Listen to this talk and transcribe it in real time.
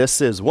This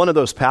is one of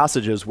those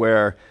passages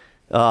where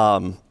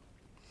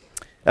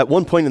at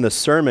one point in the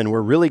sermon,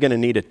 we're really going to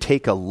need to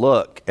take a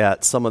look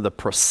at some of the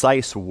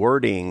precise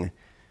wording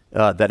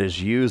that is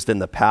used in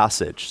the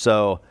passage.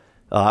 So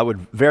I would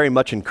very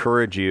much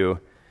encourage you,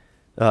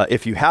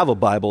 if you have a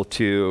Bible,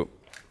 to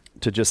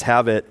just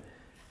have it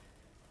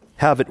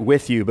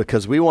with you,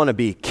 because we want to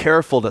be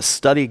careful to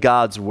study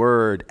God's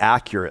word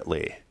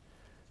accurately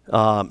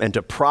and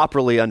to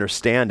properly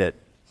understand it.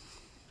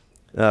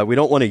 We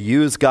don't want to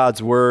use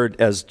God's word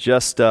as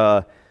just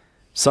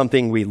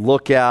something we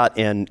look at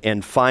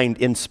and find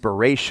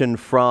inspiration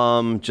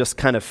from, just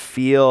kind of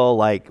feel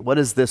like, what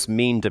does this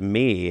mean to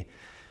me?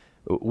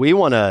 We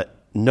want to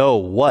know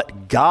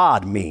what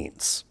God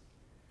means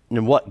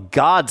and what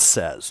God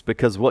says,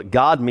 because what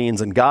God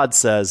means and God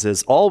says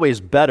is always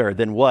better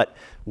than what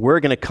we're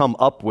going to come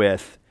up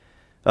with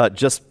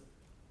just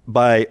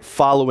by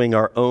following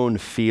our own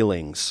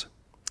feelings.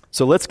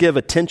 So let's give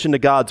attention to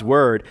God's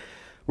word.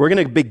 We're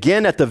going to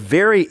begin at the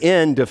very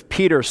end of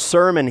Peter's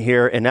sermon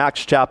here in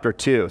Acts chapter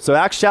 2. So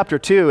Acts chapter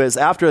 2 is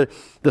after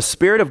the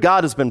Spirit of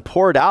God has been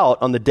poured out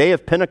on the day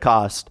of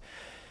Pentecost,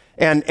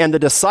 and the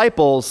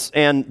disciples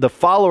and the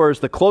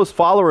followers, the close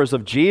followers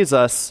of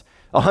Jesus,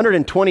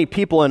 120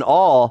 people in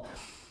all,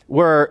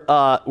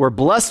 were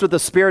blessed with the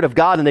Spirit of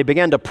God, and they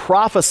began to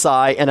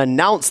prophesy and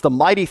announce the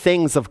mighty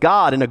things of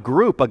God. And a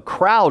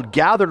crowd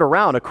gathered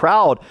around, a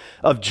crowd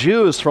of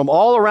Jews from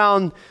all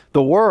around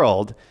the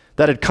world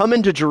that had come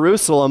into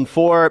Jerusalem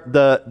for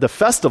the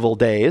festival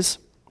days,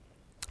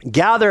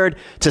 gathered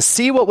to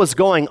see what was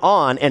going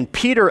on, and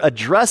Peter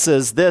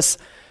addresses this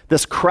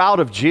crowd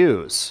of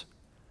Jews.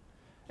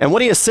 And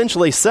what he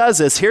essentially says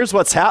is, here's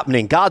what's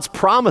happening. God's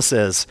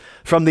promises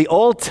from the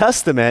Old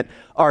Testament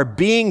are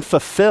being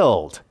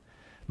fulfilled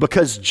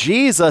because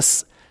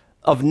Jesus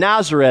of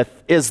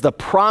Nazareth is the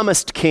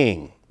promised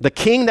king. The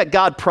king that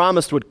God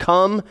promised would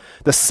come,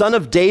 the son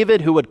of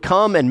David who would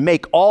come and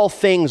make all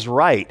things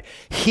right.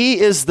 He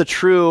is the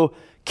true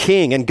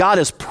king, and God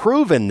has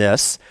proven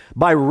this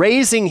by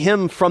raising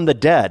him from the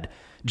dead.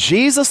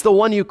 Jesus, the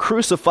one you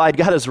crucified,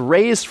 God has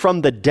raised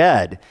from the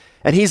dead,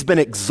 and he's been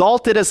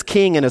exalted as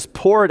king and has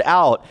poured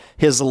out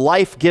his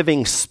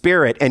life-giving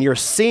Spirit, and you're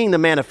seeing the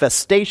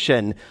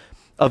manifestation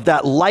of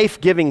that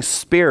life-giving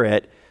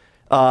Spirit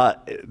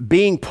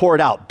being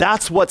poured out.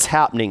 That's what's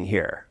happening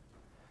here.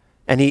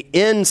 And he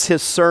ends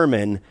his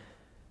sermon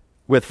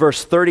with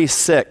verse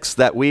 36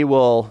 that we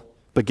will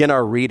begin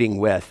our reading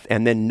with,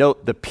 and then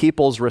note the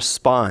people's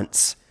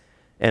response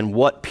and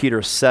what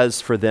Peter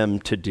says for them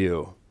to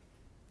do.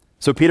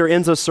 So Peter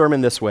ends his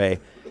sermon this way: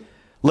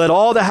 "Let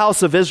all the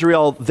house of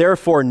Israel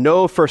therefore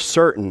know for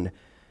certain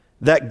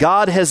that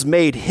God has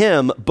made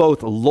him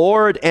both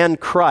Lord and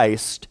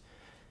Christ,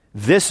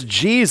 this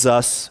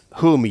Jesus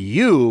whom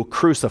you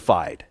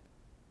crucified."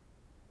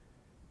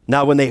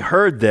 Now when they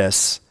heard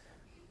this,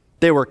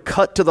 they were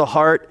cut to the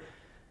heart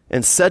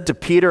and said to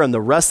Peter and the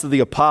rest of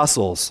the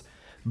apostles,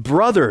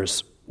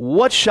 "Brothers,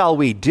 what shall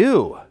we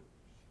do?"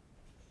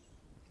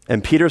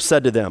 And Peter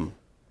said to them,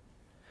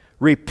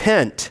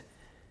 "Repent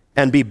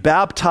and be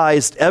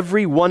baptized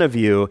every one of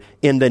you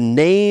in the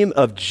name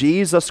of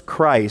Jesus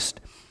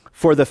Christ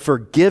for the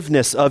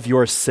forgiveness of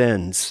your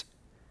sins,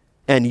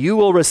 and you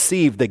will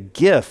receive the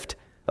gift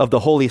of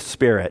the Holy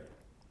Spirit.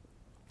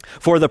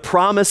 For the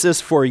promise is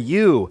for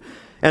you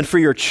and for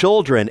your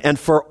children, and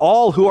for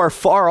all who are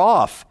far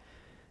off,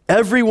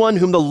 everyone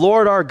whom the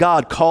Lord our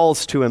God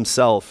calls to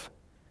himself."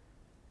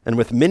 And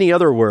with many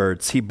other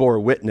words he bore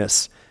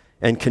witness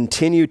and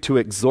continued to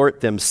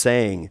exhort them,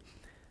 saying,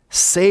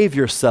 "Save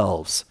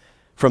yourselves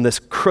from this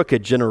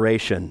crooked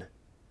generation."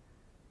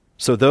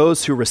 So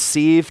those who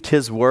received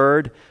his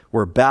word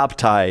were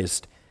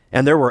baptized,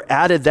 and there were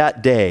added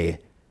that day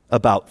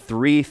about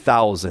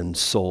 3,000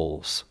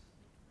 souls.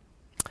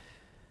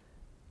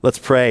 Let's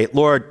pray.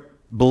 Lord,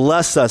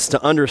 bless us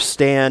to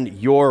understand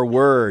your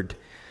word,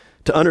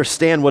 to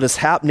understand what is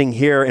happening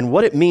here and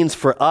what it means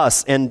for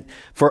us, and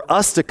for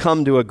us to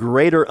come to a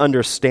greater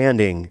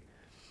understanding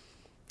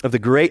of the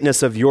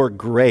greatness of your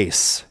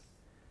grace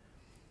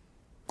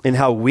and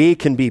how we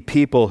can be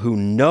people who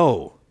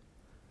know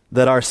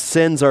that our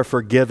sins are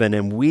forgiven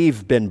and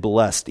we've been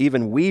blessed,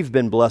 even we've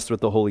been blessed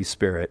with the Holy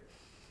Spirit.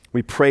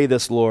 We pray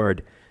this,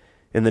 Lord,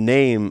 in the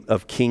name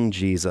of King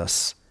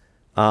Jesus.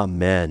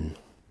 Amen.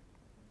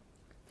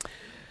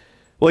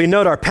 Well, you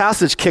note our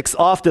passage kicks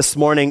off this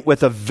morning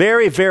with a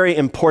very, very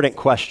important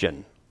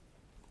question.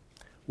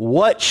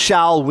 What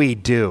shall we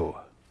do?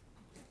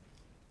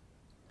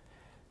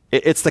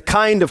 It's the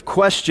kind of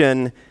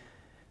question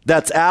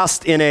that's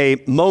asked in a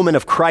moment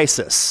of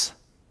crisis.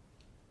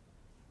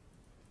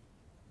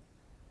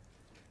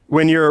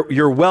 When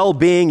your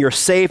well-being, your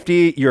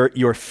safety,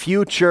 your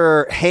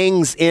future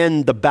hangs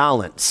in the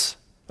balance.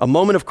 A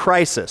moment of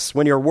crisis,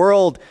 when your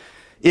world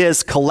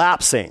is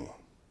collapsing.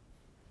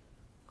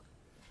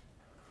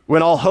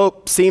 When all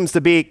hope seems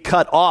to be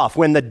cut off,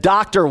 when the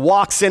doctor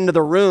walks into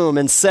the room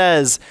and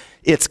says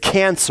it's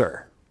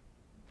cancer.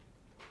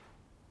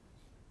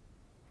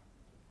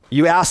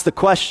 You ask the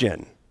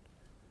question,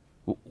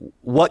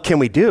 what can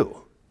we do?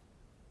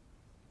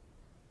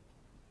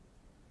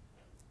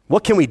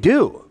 What can we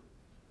do?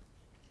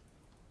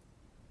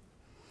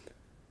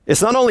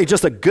 It's not only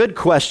just a good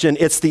question,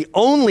 it's the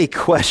only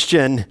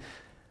question.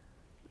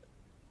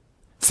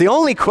 It's the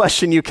only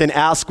question you can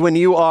ask when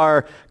you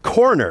are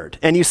cornered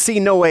and you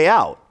see no way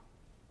out.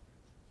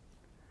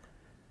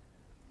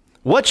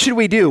 What should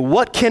we do?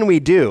 What can we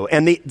do?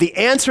 And the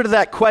answer to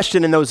that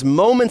question in those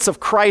moments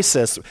of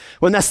crisis,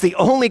 when that's the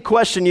only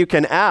question you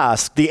can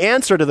ask, the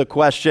answer to the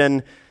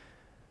question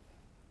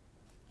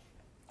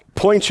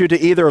points you to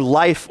either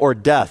life or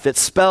death. It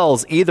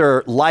spells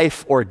either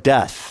life or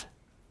death.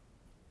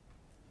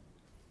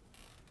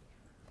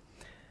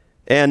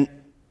 And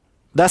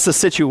that's a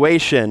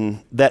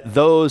situation that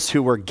those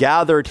who were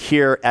gathered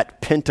here at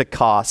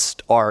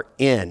Pentecost are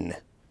in.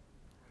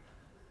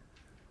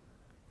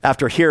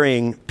 After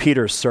hearing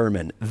Peter's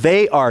sermon,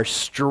 they are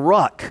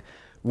struck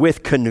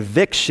with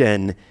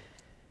conviction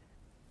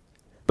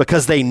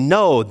because they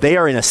know they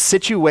are in a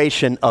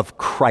situation of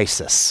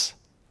crisis.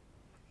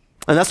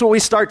 And that's what we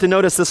start to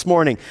notice this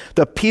morning.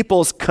 The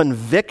people's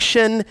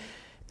conviction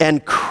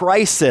and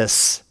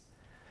crisis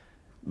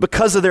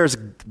because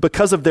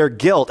of their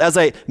guilt. As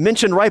I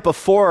mentioned right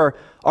before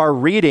our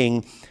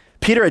reading,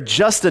 Peter had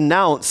just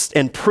announced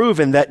and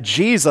proven that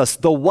Jesus,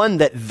 the one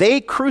that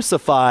they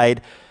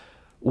crucified,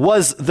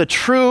 was the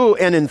true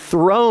and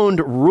enthroned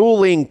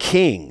ruling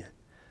king.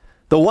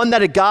 The one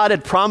that God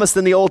had promised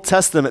in the Old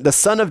Testament, the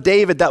son of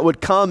David that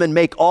would come and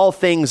make all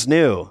things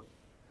new.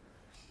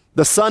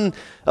 The son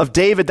of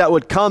David that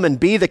would come and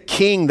be the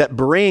king that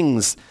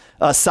brings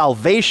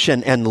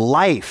salvation and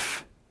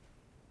life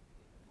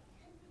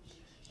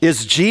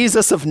is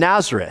Jesus of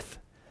Nazareth.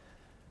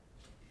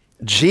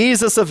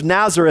 Jesus of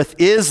Nazareth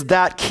is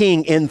that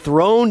king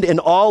enthroned in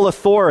all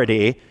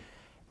authority,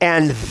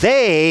 and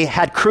they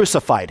had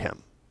crucified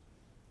him.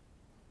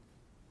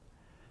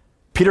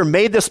 Peter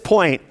made this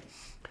point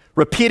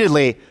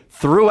repeatedly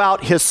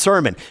throughout his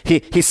sermon.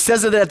 He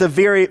says it at the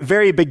very,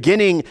 very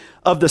beginning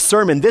of the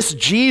sermon. This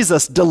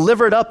Jesus,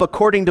 delivered up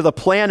according to the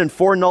plan and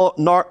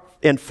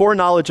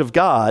foreknowledge of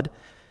God,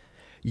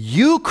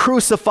 you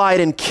crucified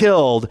and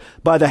killed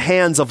by the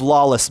hands of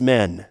lawless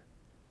men,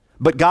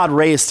 but God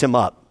raised him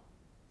up.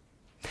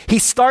 He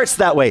starts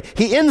that way.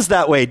 He ends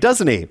that way,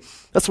 doesn't he?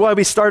 That's why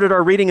we started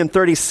our reading in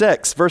verse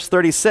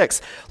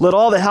 36. Let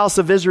all the house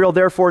of Israel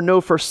therefore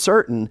know for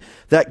certain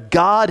that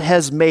God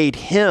has made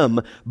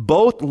him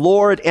both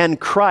Lord and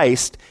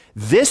Christ,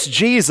 this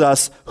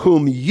Jesus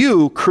whom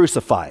you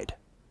crucified.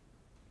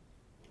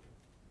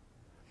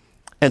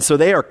 And so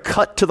they are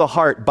cut to the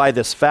heart by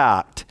this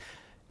fact,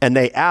 and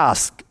they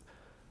ask,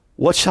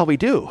 what shall we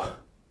do?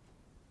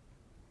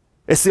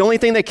 It's the only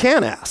thing they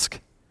can ask.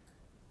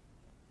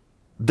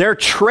 They're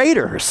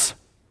traitors.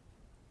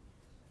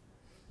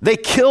 They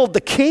killed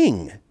the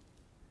king.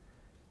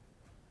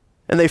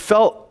 And they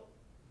felt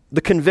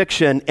the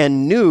conviction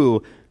and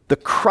knew the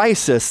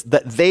crisis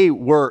that they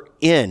were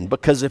in.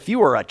 Because if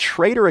you are a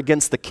traitor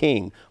against the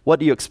king, what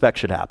do you expect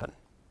should happen?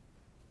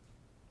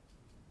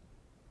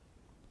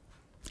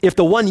 If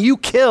the one you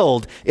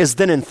killed is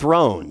then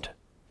enthroned,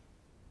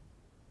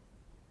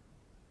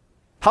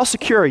 how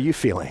secure are you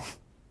feeling?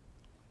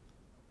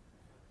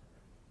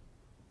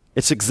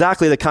 It's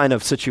exactly the kind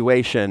of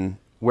situation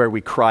where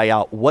we cry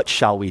out, what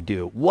shall we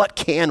do? What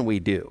can we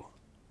do?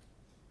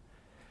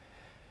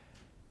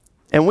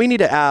 And we need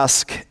to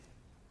ask,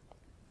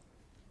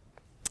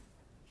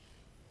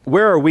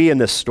 where are we in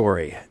this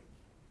story?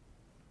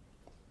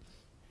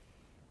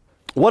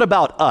 What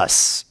about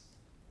us?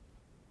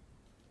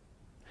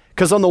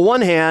 Because on the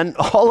one hand,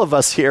 all of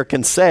us here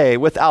can say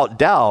without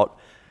doubt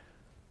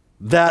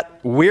that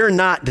we're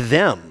not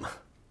them.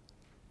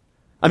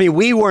 I mean,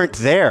 we weren't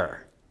there.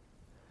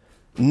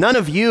 None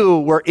of you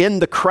were in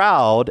the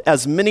crowd,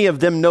 as many of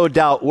them no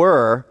doubt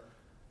were,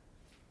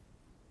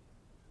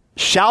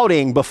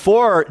 shouting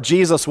before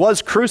Jesus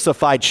was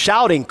crucified,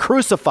 shouting,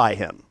 crucify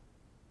him.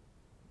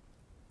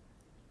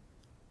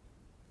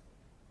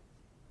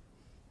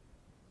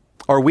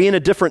 Are we in a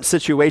different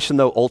situation,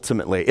 though,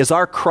 ultimately? Is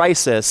our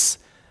crisis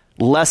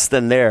less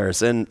than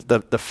theirs? And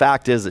the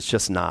fact is, it's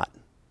just not.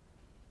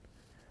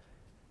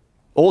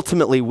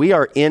 Ultimately, we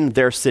are in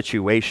their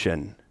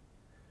situation.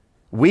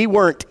 We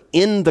weren't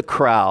in the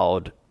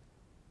crowd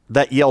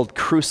that yelled,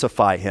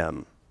 crucify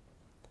him.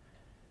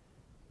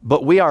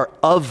 But we are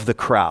of the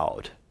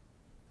crowd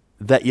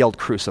that yelled,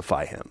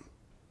 crucify him.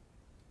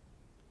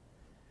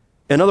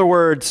 In other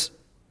words,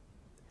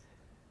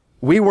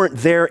 we weren't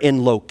there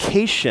in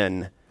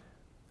location,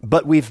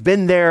 but we've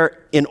been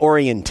there in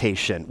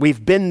orientation.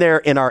 We've been there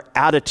in our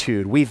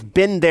attitude. We've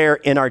been there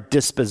in our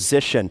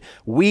disposition.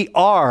 We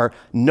are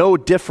no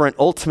different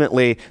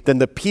ultimately than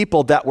the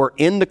people that were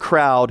in the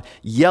crowd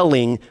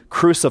yelling,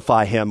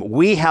 crucify him.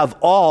 We have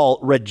all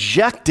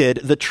rejected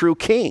the true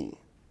king.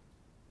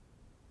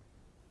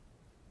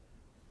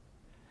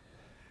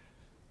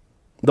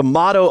 The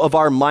motto of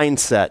our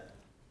mindset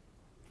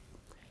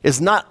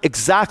is not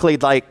exactly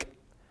like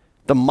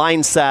the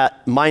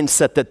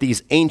mindset that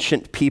these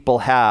ancient people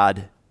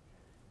had.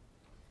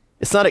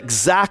 It's not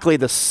exactly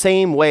the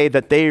same way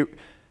that they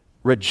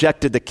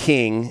rejected the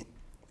king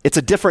It's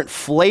a different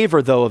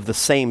flavor, though, of the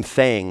same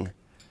thing.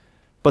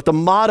 But the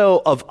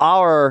motto of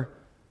our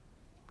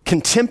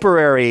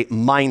contemporary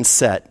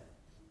mindset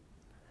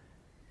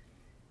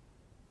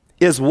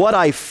is what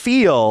I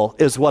feel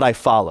is what I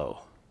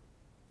follow.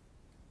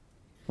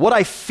 What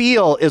I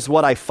feel is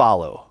what I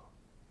follow.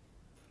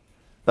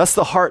 That's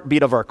the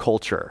heartbeat of our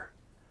culture.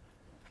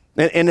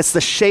 And it's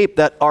the shape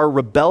that our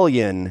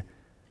rebellion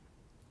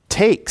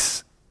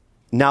takes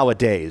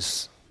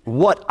nowadays.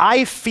 What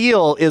I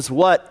feel is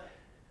what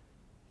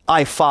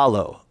I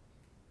follow.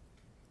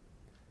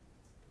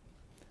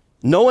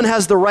 No one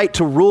has the right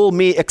to rule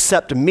me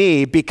except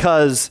me,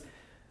 because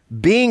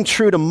being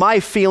true to my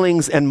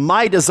feelings and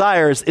my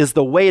desires is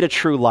the way to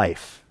true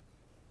life.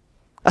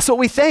 That's what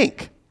we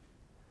think.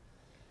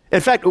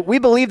 In fact, we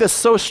believe this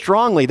so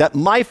strongly that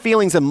my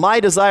feelings and my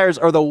desires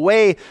are the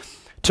way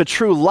to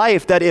true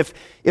life, that if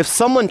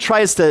someone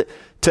tries to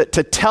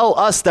tell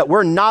us that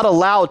we're not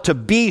allowed to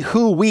be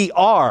who we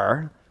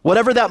are,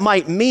 whatever that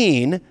might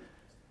mean,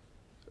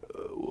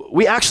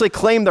 we actually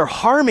claim they're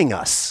harming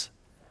us.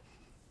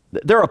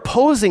 They're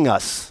opposing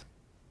us.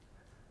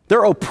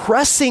 They're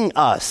oppressing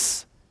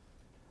us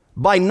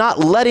by not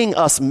letting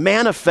us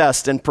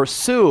manifest and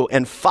pursue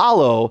and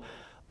follow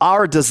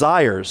our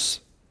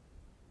desires.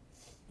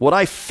 What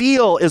I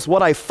feel is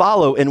what I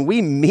follow, and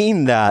we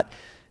mean that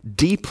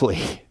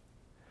deeply.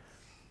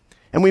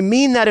 And we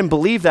mean that and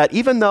believe that,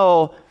 even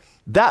though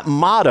that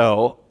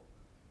motto,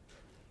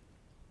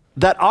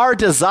 that our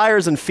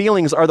desires and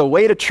feelings are the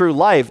way to true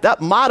life,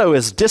 that motto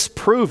is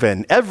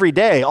disproven every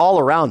day all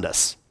around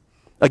us,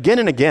 again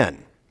and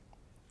again.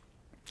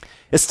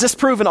 It's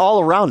disproven all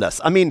around us.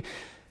 I mean,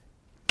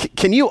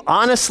 can you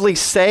honestly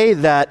say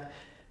that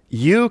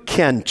you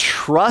can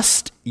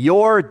trust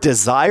your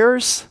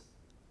desires?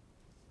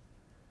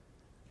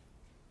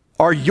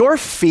 Are your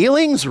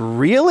feelings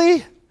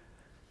really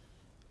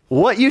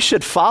what you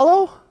should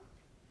follow?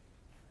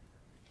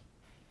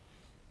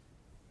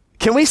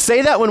 Can we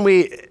say that when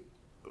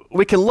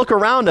we can look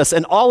around us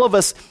and all of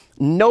us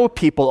know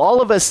people, all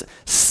of us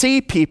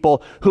see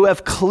people who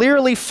have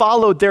clearly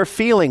followed their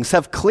feelings,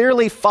 have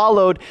clearly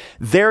followed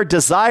their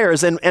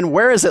desires, and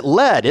where is it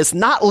led? It's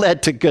not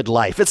led to good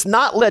life. It's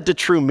not led to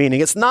true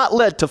meaning. It's not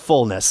led to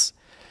fullness.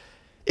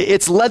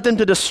 It's led them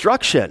to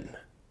destruction.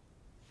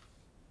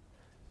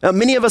 Now,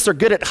 many of us are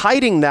good at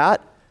hiding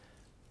that.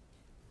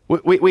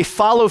 We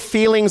follow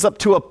feelings up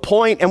to a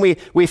point, and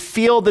we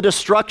feel the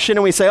destruction,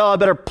 and we say, oh, I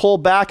better pull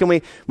back, and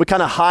we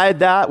kind of hide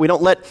that. We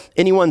don't let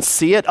anyone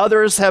see it.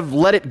 Others have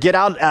let it get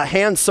out of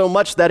hand so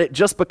much that it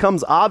just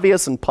becomes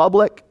obvious and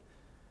public.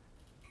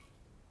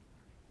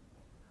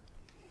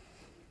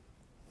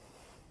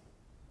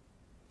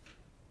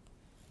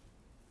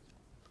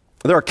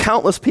 There are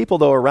countless people,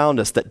 though, around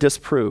us that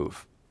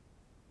disprove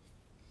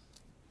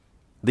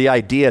the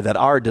idea that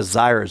our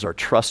desires are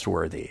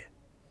trustworthy,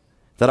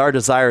 that our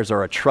desires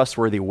are a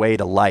trustworthy way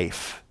to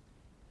life.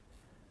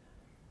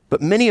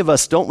 But many of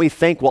us, don't we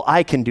think, well,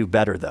 I can do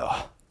better, though.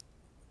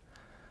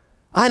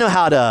 I know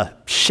how to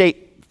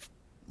shape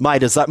my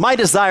desire. My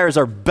desires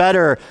are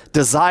better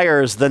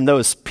desires than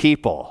those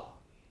people.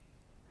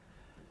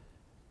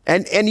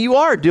 And you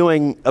are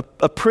doing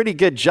a pretty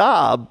good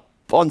job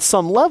on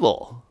some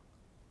level.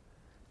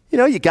 You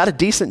know, you got a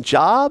decent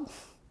job.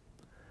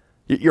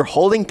 You're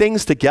holding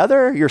things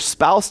together. Your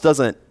spouse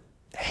doesn't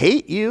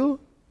hate you.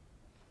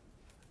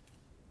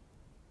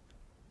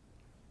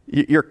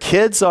 Your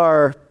kids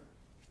are,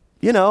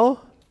 kind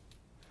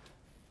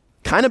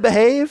of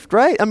behaved,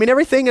 right? I mean,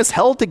 everything is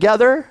held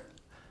together.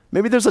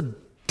 Maybe there's a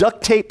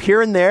duct tape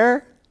here and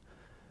there.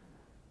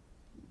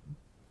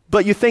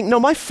 But you think, no,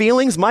 my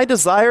feelings, my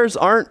desires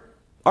aren't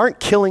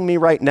killing me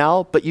right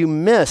now, but you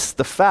miss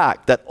the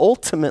fact that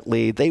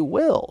ultimately they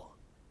will.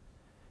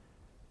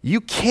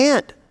 You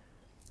can't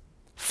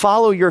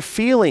follow your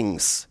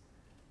feelings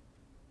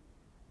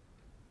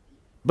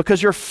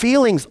because your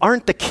feelings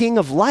aren't the king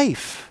of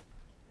life.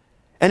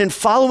 And in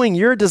following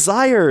your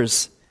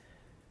desires,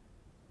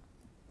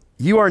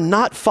 you are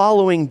not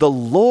following the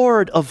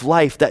Lord of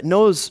life that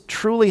knows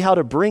truly how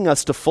to bring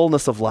us to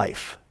fullness of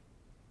life.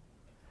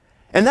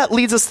 And that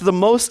leads us to the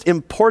most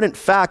important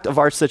fact of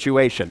our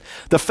situation,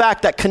 the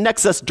fact that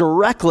connects us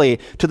directly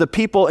to the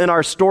people in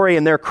our story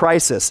and their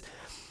crisis.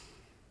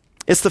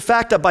 It's the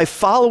fact that by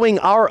following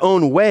our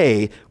own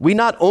way, we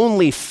not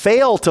only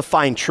fail to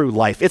find true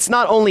life, it's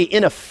not only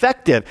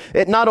ineffective,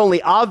 it not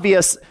only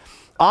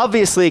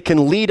obviously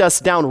can lead us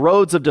down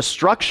roads of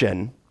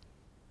destruction,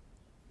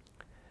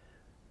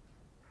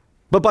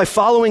 but by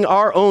following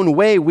our own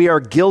way, we are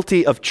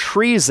guilty of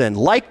treason,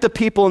 like the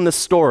people in this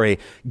story,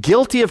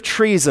 guilty of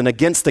treason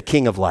against the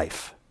King of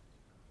life.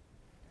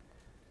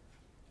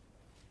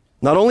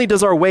 Not only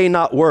does our way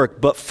not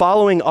work, but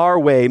following our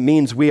way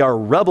means we are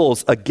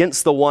rebels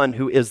against the one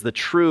who is the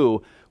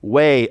true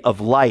way of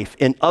life.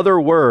 In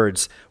other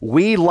words,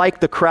 we,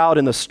 like the crowd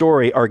in the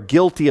story, are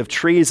guilty of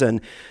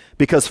treason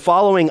because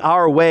following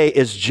our way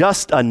is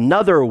just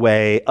another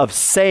way of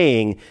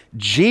saying,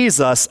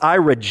 Jesus, I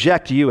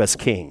reject you as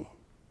king.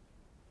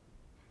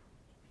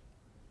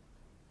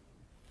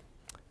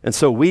 And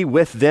so we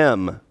with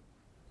them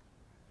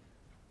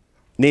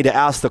need to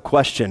ask the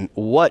question,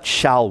 what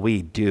shall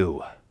we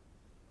do?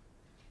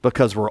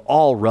 Because we're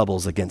all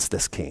rebels against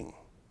this king.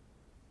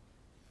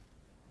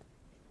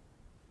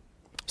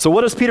 So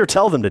what does Peter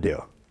tell them to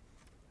do?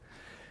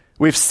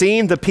 We've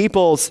seen the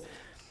people's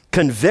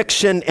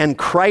conviction and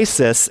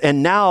crisis,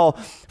 and now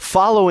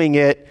following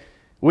it,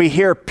 we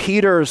hear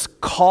Peter's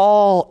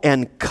call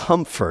and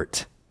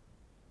comfort.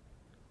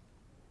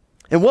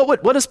 And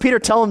what does Peter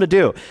tell them to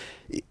do?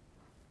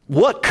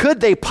 What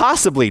could they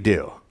possibly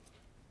do?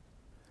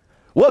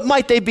 What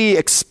might they be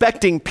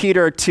expecting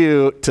Peter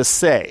to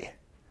say?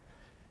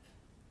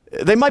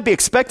 They might be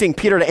expecting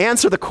Peter to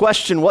answer the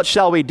question, what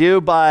shall we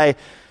do, by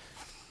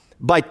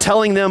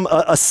telling them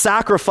a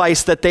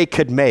sacrifice that they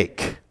could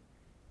make.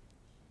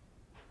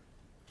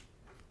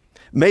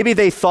 Maybe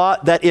they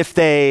thought that if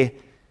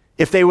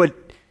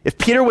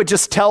Peter would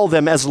just tell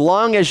them, as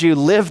long as you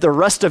live the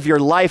rest of your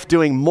life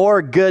doing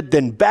more good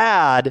than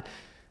bad,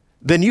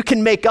 then you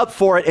can make up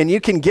for it and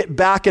you can get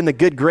back in the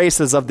good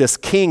graces of this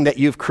king that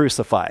you've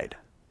crucified.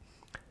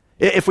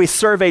 If we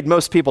surveyed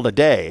most people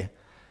today,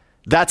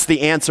 that's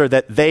the answer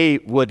that they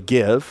would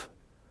give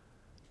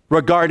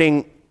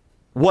regarding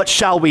what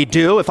shall we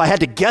do. If I had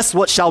to guess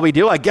what shall we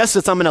do, I guess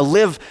I'm going to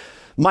live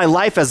my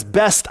life as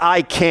best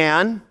I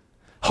can,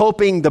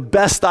 hoping the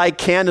best I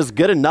can is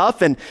good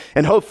enough, and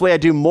hopefully I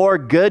do more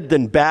good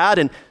than bad.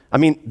 And I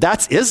mean,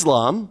 that's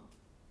Islam.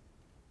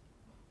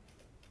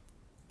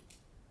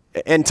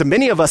 And to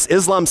many of us,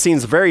 Islam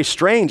seems very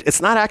strange. It's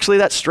not actually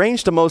that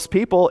strange to most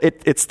people.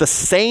 It's the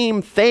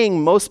same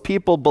thing most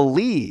people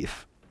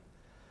believe,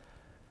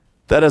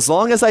 that as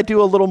long as I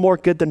do a little more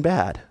good than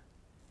bad.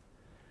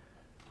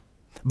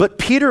 But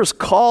Peter's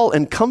call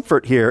and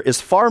comfort here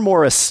is far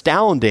more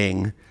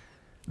astounding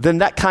than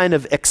that kind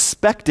of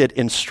expected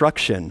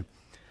instruction.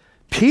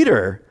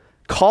 Peter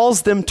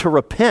calls them to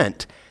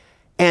repent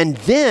and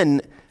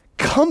then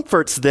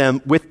comforts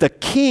them with the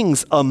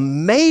king's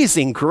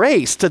amazing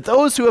grace to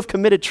those who have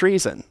committed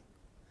treason.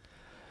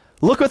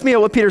 Look with me at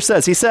what Peter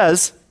says. He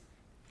says,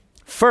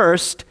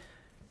 first,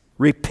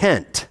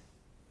 repent.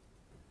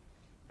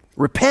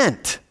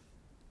 Repent.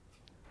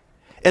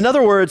 In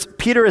other words,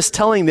 Peter is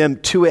telling them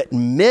to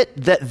admit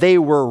that they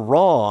were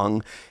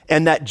wrong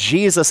and that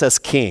Jesus is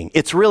king.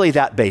 It's really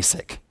that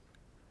basic.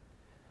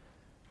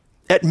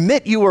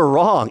 Admit you were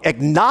wrong.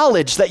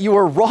 Acknowledge that you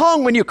were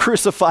wrong when you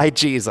crucified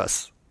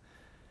Jesus.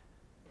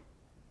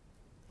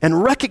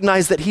 And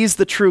recognize that he's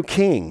the true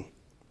king.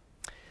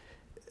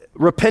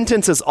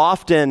 Repentance is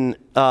often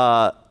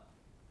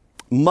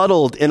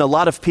muddled in a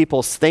lot of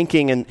people's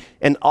thinking,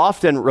 and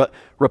often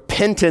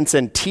repentance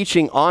and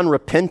teaching on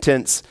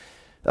repentance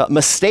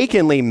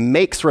mistakenly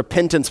makes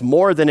repentance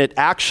more than it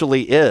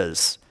actually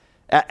is.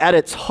 At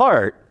its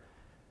heart,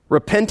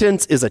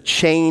 repentance is a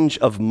change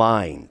of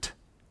mind.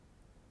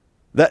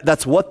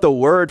 That's what the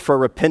word for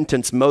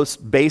repentance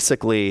most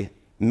basically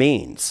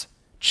means.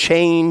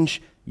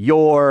 Change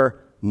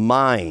your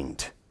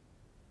mind.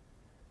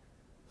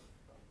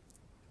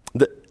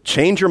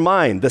 Change your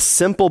mind. The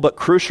simple but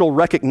crucial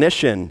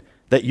recognition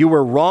that you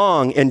were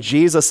wrong and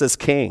Jesus is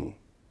king.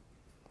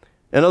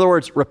 In other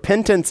words,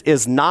 repentance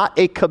is not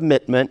a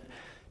commitment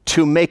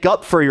to make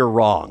up for your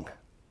wrong.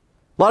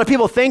 A lot of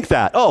people think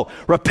that. Oh,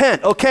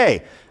 repent.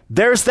 Okay,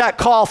 there's that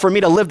call for me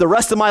to live the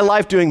rest of my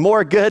life doing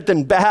more good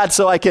than bad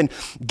so I can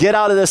get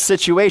out of this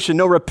situation.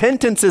 No,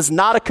 repentance is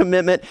not a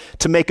commitment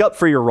to make up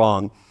for your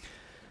wrong.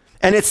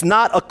 And it's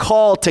not a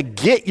call to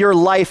get your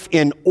life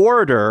in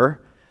order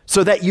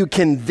so that you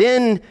can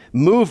then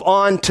move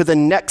on to the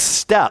next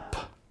step.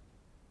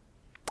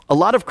 A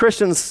lot of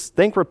Christians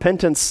think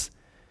repentance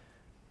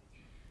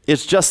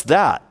is just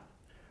that.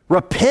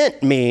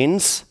 Repent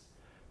means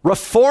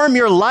reform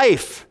your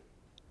life.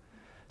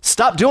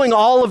 Stop doing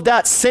all of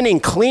that sinning.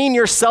 Clean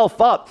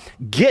yourself up.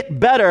 Get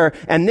better.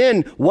 And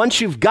then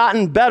once you've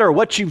gotten better,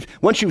 once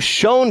you've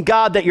shown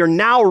God that you're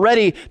now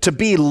ready to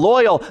be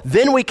loyal,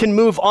 then we can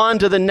move on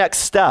to the next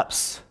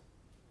steps.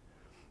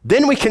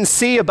 Then we can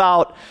see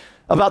about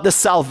the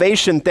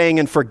salvation thing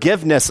and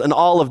forgiveness and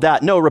all of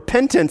that. No,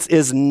 repentance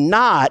is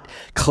not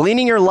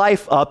cleaning your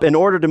life up in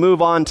order to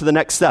move on to the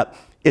next step.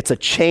 It's a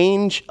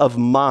change of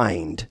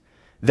mind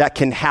that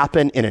can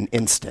happen in an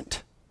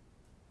instant.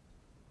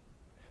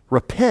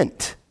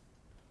 Repent.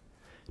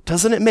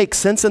 Doesn't it make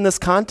sense in this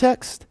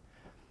context?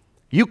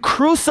 You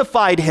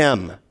crucified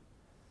him.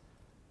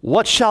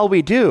 What shall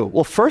we do?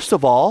 Well, first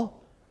of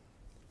all,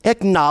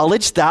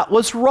 acknowledge that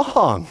was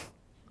wrong.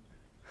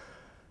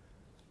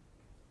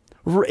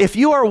 If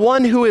you are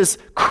one who is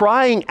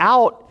crying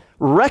out,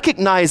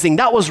 recognizing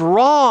that was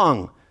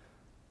wrong,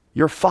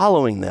 you're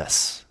following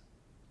this.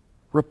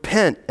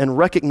 Repent and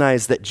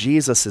recognize that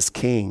Jesus is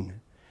king.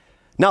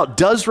 Now,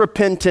 does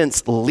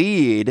repentance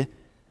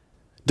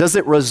does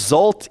it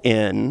result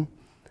in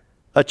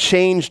a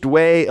changed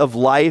way of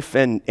life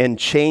and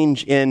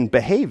change in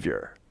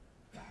behavior?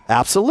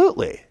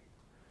 Absolutely.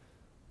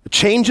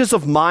 Changes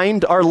of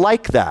mind are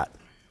like that.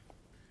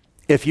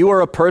 If you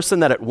are a person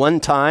that at one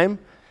time,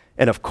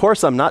 and of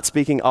course I'm not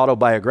speaking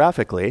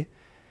autobiographically,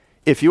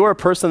 If you are a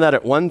person that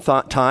at one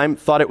time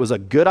thought it was a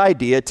good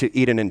idea to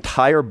eat an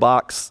entire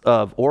box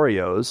of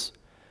Oreos,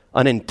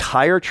 an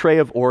entire tray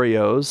of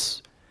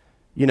Oreos,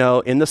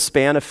 in the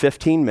span of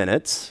 15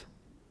 minutes,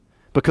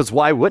 because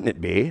why wouldn't it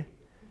be?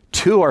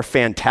 2 are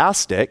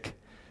fantastic.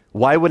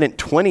 Why wouldn't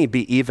 20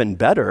 be even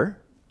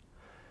better?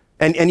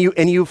 And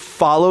you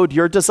followed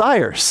your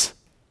desires,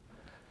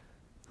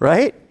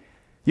 right?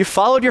 You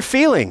followed your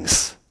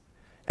feelings,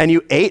 and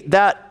you ate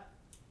that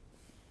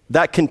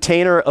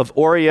container of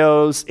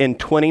Oreos in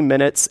 20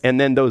 minutes, and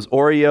then those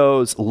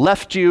Oreos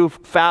left you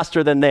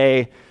faster than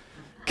they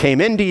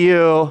came into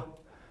you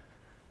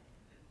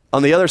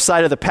on the other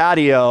side of the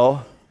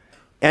patio.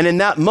 And in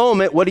that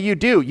moment, what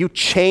do? You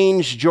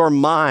changed your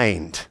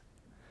mind.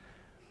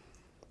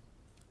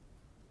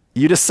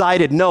 You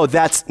decided, no,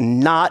 that's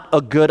not a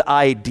good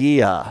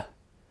idea.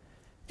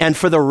 And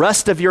for the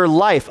rest of your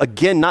life,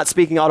 again, not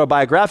speaking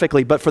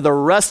autobiographically, but for the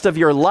rest of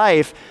your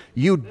life,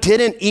 you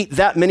didn't eat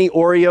that many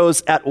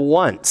Oreos at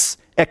once,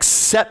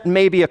 except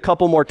maybe a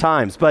couple more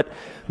times. But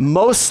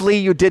mostly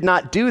you did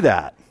not do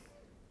that.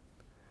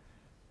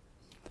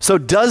 So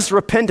does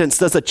repentance,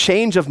 does a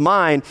change of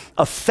mind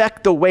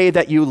affect the way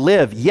that you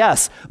live?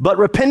 Yes, but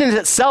repentance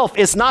itself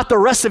is not the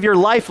rest of your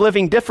life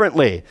living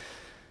differently.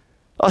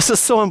 This is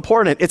so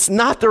important. It's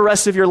not the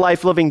rest of your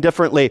life living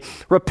differently.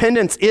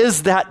 Repentance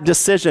is that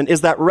decision, is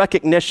that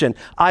recognition.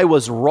 I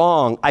was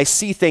wrong. I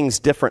see things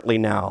differently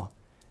now.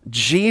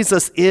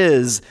 Jesus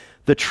is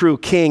the true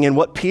king. And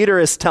what Peter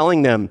is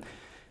telling them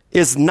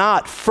is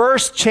not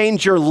first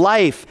change your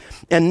life,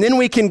 and then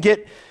we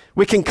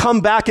can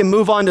come back and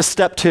move on to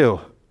step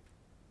 2.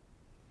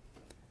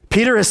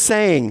 Peter is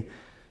saying,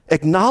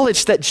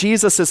 acknowledge that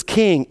Jesus is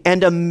king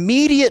and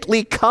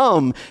immediately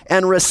come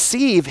and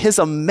receive his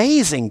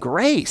amazing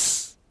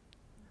grace.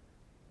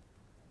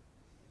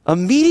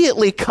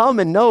 Immediately come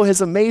and know his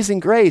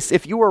amazing grace.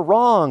 If you were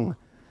wrong,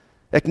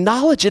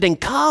 acknowledge it and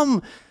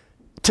come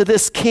to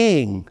this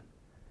king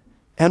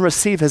and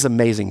receive his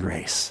amazing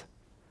grace.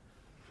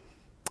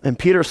 And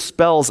Peter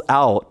spells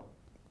out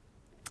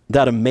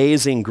that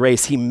amazing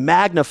grace. He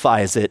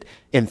magnifies it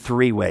in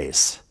 3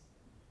 ways.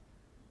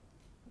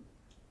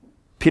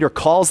 Peter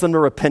calls them to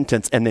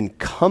repentance and then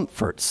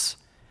comforts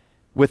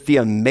with the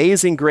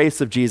amazing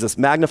grace of Jesus,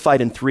 magnified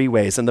in 3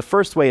 ways. And the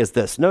first way is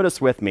this. Notice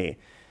with me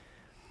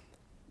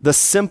the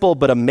simple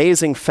but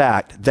amazing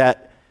fact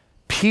that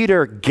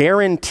Peter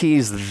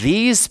guarantees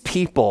these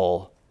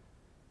people,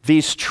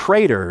 these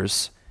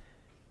traitors,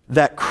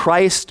 that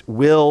Christ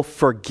will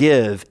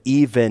forgive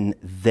even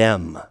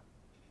them.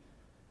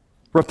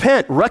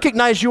 Repent,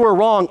 recognize you are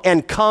wrong,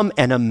 and come,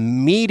 and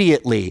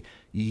immediately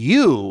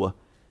you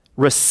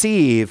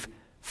receive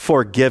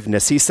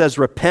forgiveness. He says,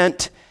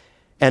 repent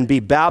and be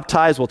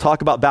baptized. We'll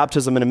talk about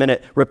baptism in a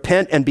minute.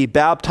 Repent and be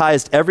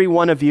baptized, every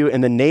one of you, in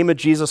the name of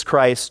Jesus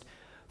Christ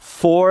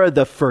for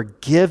the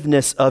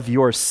forgiveness of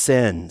your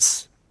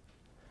sins.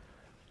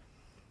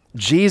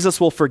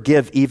 Jesus will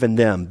forgive even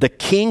them. The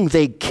king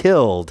they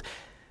killed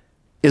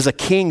is a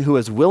king who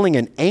is willing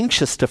and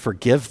anxious to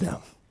forgive them.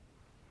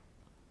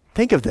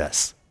 Think of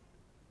this.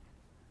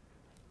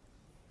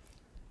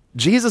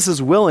 Jesus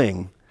is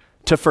willing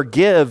to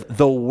forgive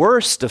the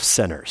worst of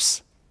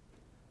sinners,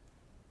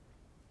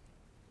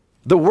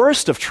 the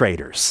worst of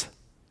traitors.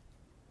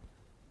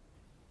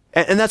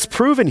 And that's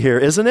proven here,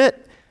 isn't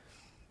it?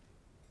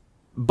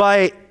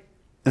 By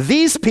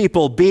these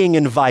people being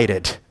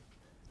invited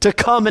to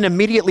come and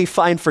immediately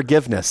find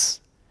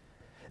forgiveness.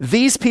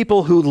 These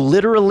people who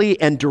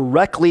literally and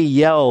directly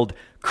yelled,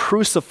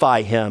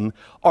 "Crucify him,"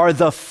 are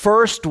the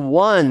first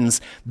ones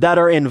that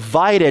are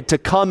invited to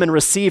come and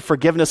receive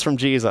forgiveness from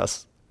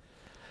Jesus.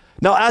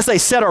 Now, as I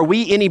said, are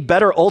we any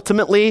better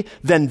ultimately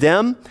than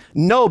them?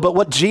 No, but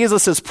what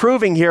Jesus is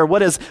proving here,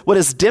 what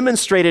is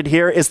demonstrated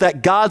here, is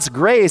that God's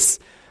grace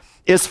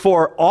is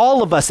for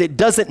all of us. It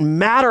doesn't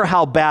matter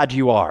how bad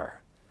you are.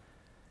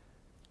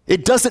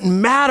 It doesn't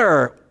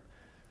matter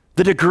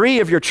the degree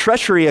of your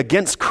treachery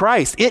against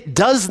Christ. It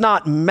does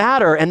not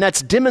matter, and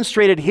that's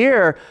demonstrated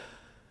here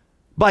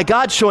by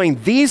God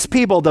showing these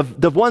people,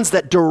 the ones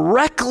that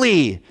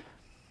directly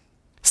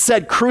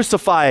said,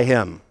 "Crucify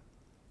him,"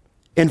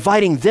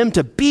 inviting them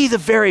to be the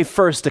very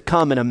first to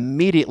come and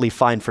immediately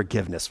find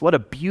forgiveness. What a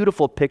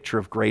beautiful picture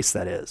of grace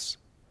that is.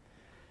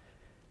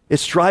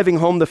 It's driving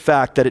home the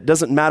fact that it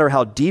doesn't matter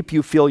how deep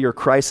you feel your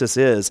crisis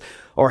is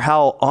or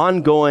how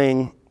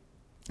ongoing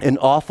and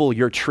awful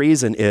your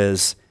treason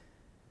is.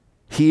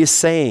 He is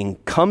saying,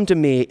 come to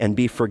me and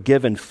be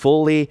forgiven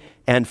fully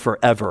and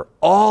forever.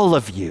 All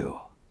of you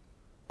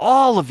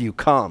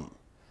come.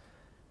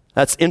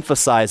 That's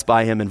emphasized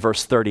by him in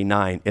verse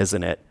 39,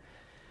 isn't it?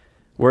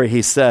 Where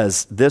he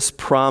says, this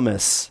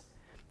promise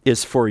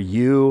is for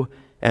you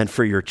and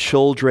for your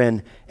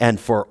children and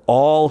for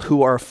all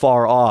who are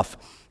far off,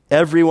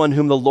 everyone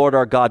whom the Lord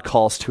our God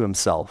calls to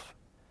himself.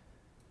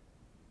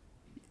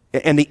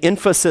 And the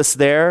emphasis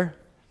there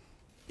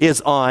is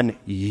on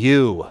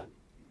you.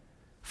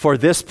 For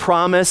this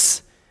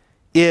promise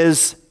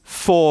is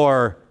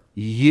for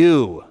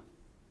you.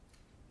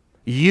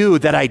 You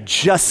that I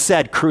just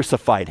said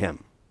crucified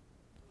him.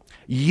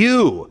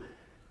 You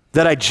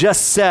that I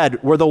just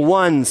said were the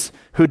ones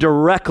who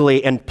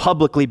directly and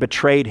publicly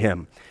betrayed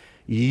him.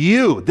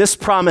 You, this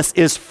promise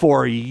is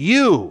for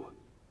you.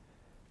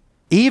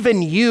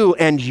 Even you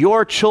and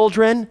your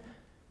children,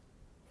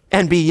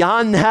 and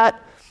beyond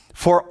that,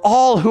 for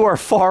all who are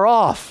far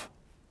off.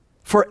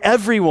 For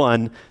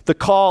everyone, the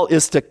call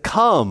is to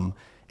come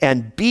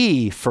and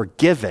be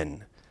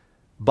forgiven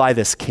by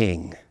this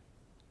king.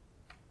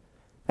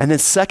 And then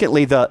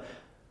secondly, the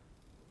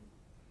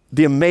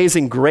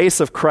amazing grace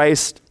of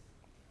Christ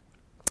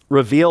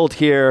revealed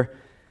here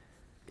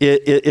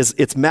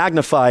it's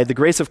magnified. The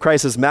grace of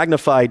Christ is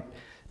magnified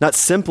not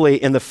simply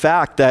in the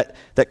fact that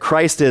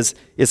Christ is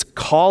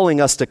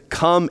calling us to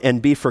come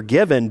and be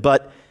forgiven,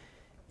 but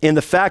in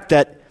the fact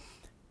that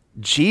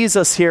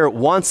Jesus here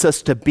wants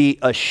us to be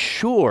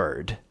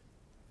assured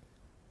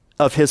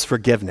of his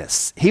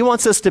forgiveness. He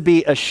wants us to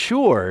be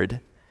assured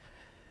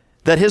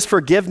that his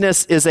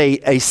forgiveness is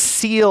a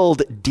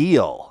sealed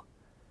deal,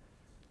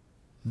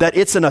 that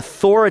it's an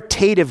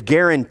authoritative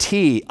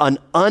guarantee, an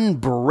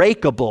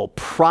unbreakable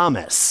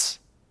promise.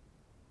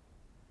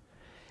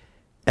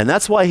 And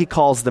that's why he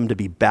calls them to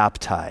be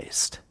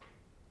baptized.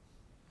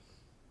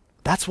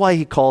 That's why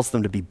he calls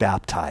them to be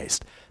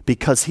baptized,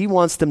 because he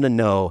wants them to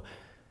know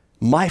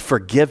my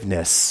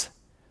forgiveness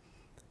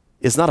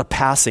is not a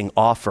passing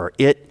offer.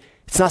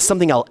 It's not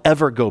something I'll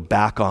ever go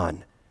back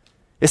on.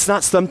 It's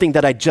not something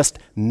that I just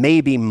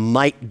maybe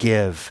might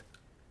give.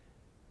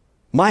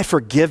 My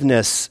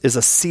forgiveness is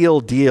a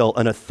sealed deal,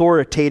 an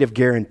authoritative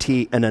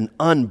guarantee, and an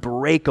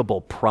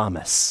unbreakable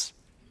promise.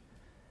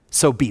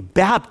 So be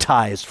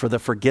baptized for the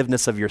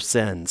forgiveness of your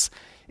sins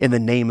in the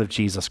name of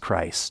Jesus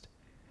Christ.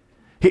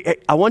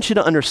 I want you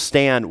to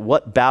understand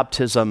what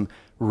baptism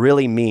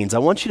really means. I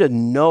want you to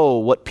know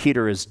what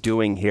Peter is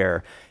doing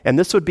here. And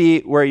this would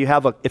be where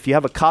if you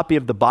have a copy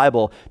of the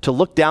Bible, to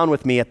look down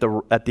with me at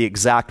the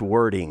exact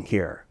wording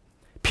here.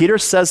 Peter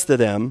says to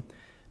them,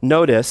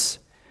 notice,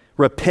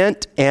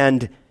 repent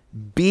and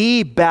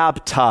be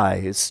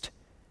baptized,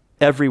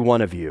 every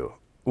one of you.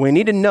 We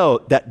need to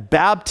note that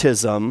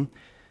baptism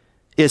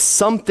is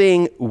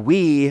something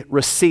we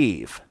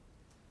receive.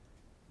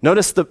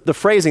 Notice the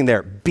phrasing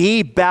there,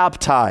 be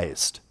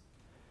baptized.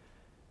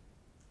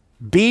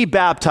 Be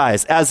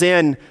baptized, as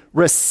in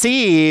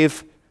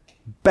receive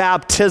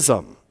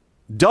baptism.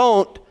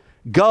 Don't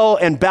go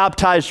and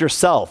baptize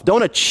yourself.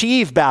 Don't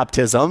achieve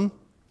baptism,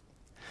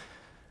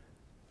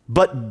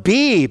 but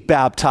be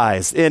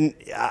baptized. And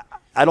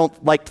I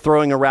don't like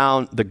throwing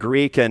around the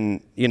Greek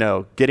and,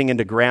 getting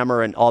into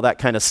grammar and all that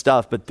kind of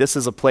stuff, but this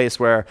is a place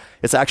where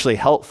it's actually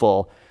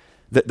helpful.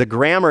 The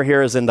grammar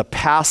here is in the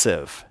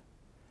passive.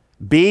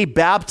 Be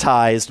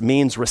baptized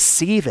means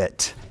receive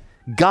it.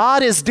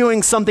 God is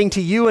doing something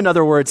to you, in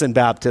other words, in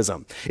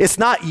baptism. It's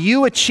not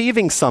you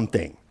achieving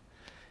something.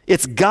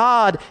 It's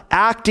God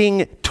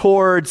acting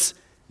towards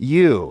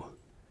you.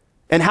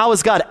 And how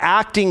is God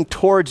acting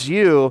towards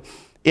you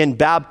in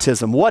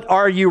baptism? What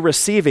are you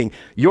receiving?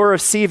 You're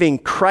receiving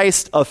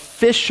Christ's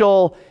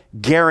official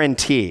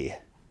guarantee.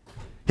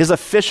 His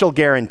official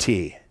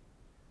guarantee.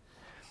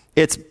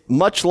 It's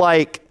much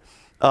like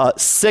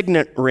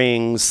signet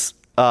rings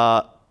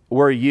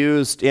were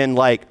used in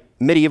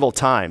medieval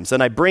times.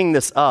 And I bring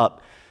this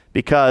up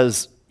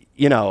because,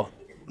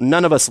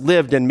 none of us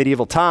lived in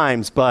medieval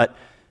times, but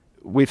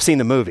we've seen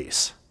the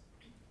movies,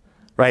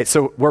 right?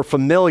 So we're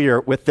familiar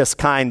with this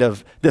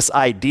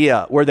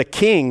idea where the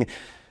king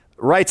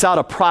writes out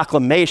a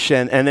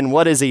proclamation, and then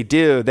what does he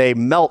do? They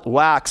melt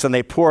wax and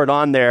they pour it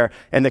on there,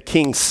 and the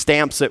king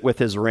stamps it with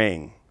his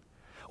ring.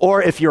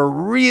 Or if you're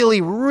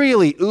really,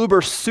 really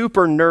uber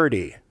super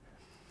nerdy,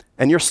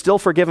 and you're still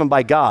forgiven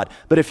by God.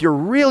 But if you're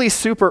really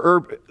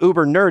super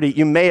uber nerdy,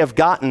 you may have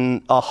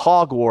gotten a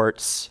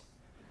Hogwarts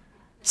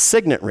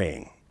signet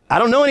ring. I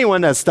don't know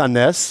anyone that's done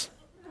this.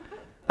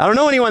 I don't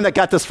know anyone that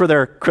got this for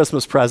their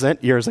Christmas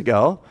present years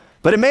ago,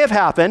 but it may have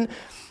happened.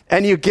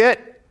 And you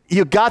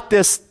got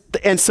this,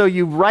 and so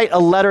you write a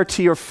letter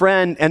to your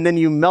friend, and then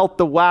you melt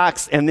the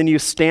wax, and then you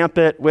stamp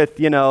it with,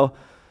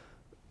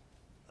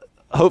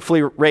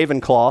 hopefully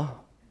Ravenclaw,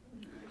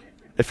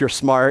 if you're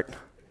smart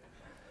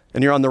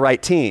and you're on the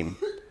right team.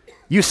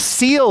 You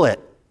seal it.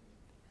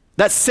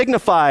 That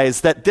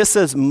signifies that this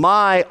is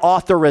my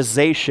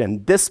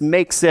authorization. This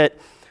makes it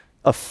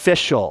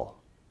official.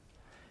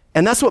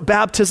 And that's what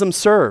baptism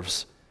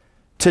serves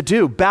to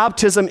do.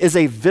 Baptism is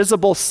a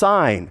visible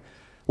sign.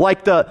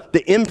 Like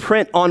the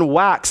imprint on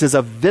wax is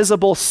a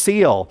visible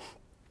seal.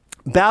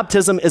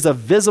 Baptism is a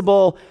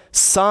visible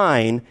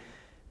sign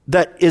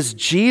that is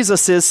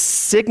Jesus'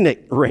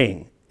 signet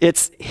ring.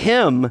 It's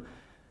him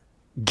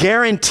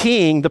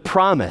guaranteeing the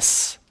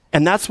promise.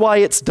 And that's why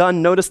it's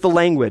done. Notice the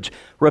language.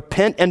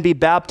 Repent and be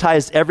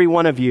baptized, every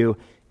one of you,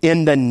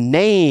 in the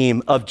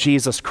name of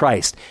Jesus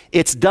Christ.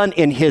 It's done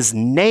in his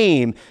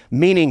name,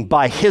 meaning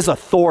by his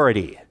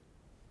authority.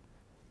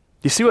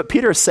 You see what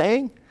Peter is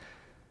saying?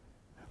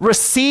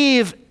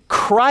 Receive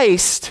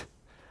Christ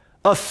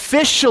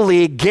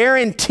officially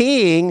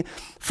guaranteeing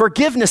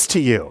forgiveness to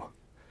you.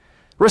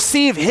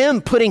 Receive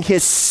him putting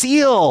his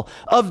seal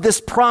of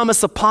this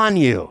promise upon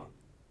you.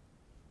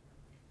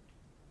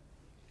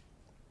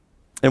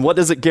 And what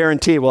does it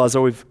guarantee? Well,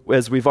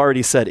 as we've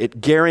already said,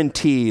 it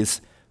guarantees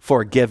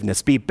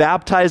forgiveness. Be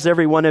baptized,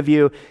 every one of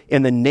you,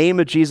 in the name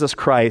of Jesus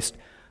Christ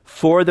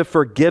for the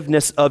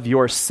forgiveness of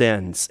your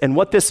sins. And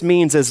what this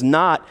means is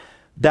not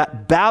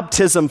that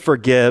baptism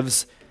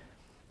forgives.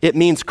 It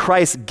means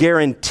Christ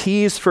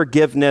guarantees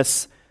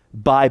forgiveness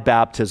by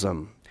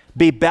baptism.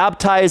 Be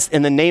baptized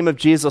in the name of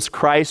Jesus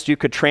Christ. You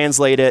could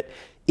translate it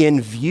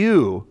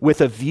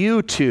with a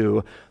view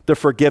to the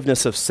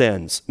forgiveness of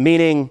sins,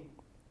 meaning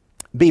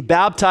be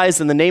baptized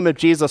in the name of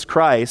Jesus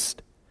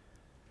Christ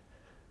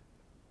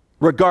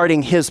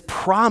regarding his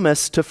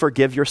promise to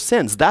forgive your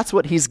sins. That's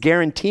what he's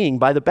guaranteeing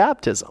by the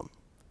baptism.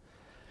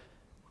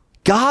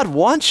 God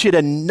wants you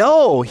to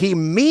know he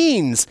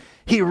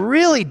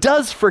really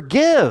does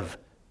forgive.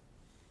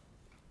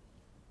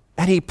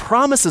 And he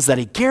promises that,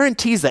 he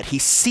guarantees that, he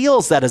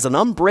seals that as an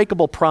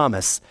unbreakable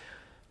promise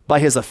by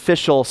his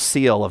official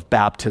seal of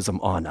baptism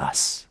on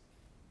us.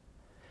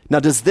 Now,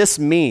 does this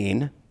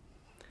mean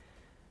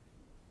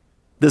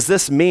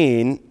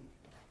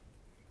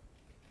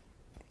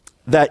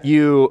that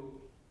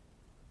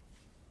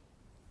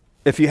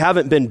if you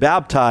haven't been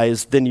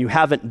baptized, then you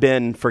haven't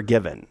been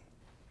forgiven?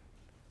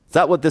 Is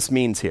that what this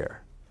means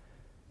here?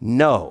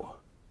 No.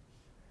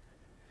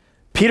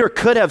 Peter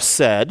could have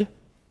said,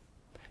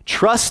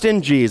 trust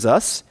in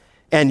Jesus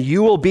and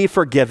you will be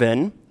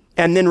forgiven,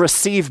 and then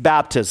receive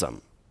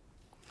baptism.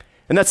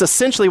 And that's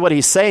essentially what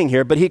he's saying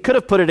here, but he could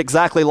have put it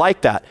exactly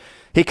like that.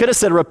 He could have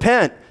said,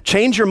 repent,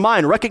 change your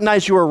mind,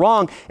 recognize you were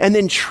wrong, and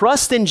then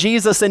trust in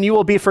Jesus and you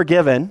will be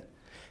forgiven,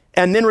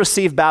 and then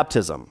receive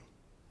baptism.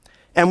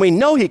 And we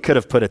know he could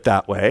have put it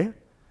that way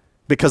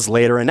because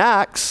later in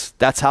Acts,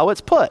 that's how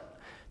it's put.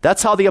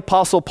 That's how the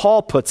Apostle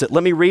Paul puts it.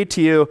 Let me read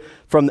to you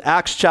from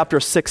Acts chapter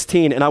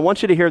 16, and I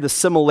want you to hear the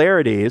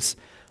similarities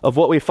of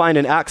what we find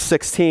in Acts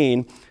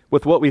 16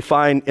 with what we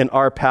find in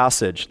our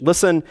passage.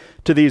 Listen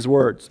to these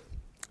words.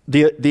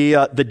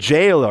 The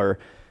jailer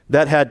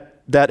that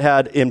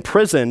had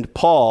imprisoned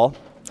Paul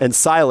and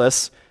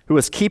Silas, who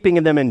was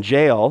keeping them in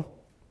jail,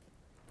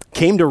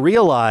 came to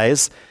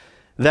realize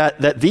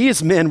that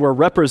these men were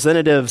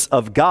representatives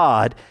of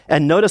God.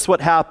 And notice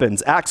what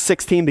happens. Acts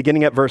 16,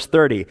 beginning at verse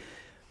 30.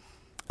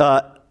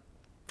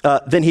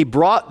 Then he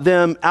brought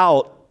them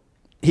out.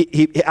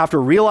 He,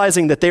 after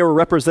realizing that they were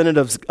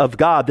representatives of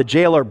God, the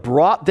jailer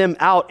brought them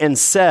out and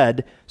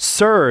said,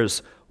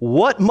 sirs,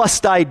 what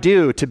must I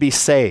do to be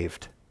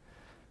saved?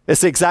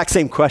 It's the exact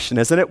same question,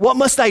 isn't it? What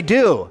must I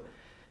do?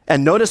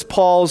 And notice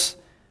Paul's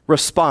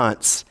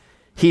response.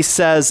 He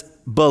says,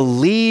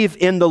 believe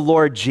in the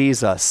Lord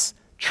Jesus.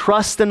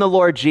 Trust in the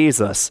Lord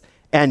Jesus,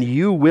 and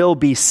you will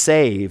be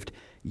saved,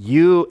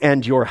 you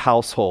and your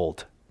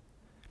household.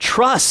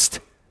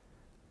 Trust,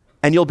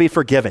 and you'll be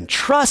forgiven.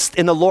 Trust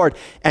in the Lord,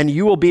 and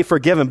you will be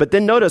forgiven. But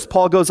then notice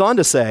Paul goes on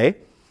to say,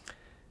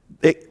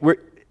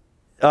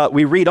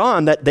 we read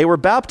on that they were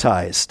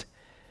baptized,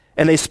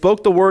 and they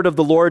spoke the word of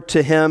the Lord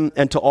to him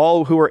and to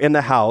all who were in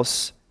the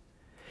house.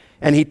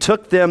 And he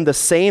took them the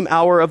same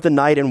hour of the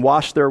night and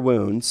washed their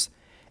wounds.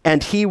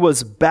 And he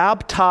was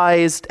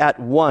baptized at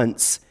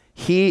once,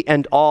 he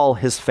and all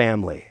his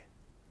family.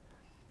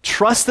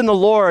 Trust in the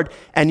Lord,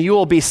 and you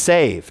will be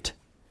saved.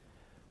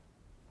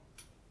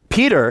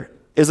 Peter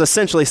is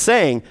essentially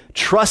saying,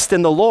 trust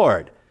in the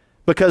Lord,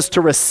 because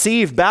to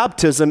receive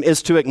baptism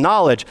is to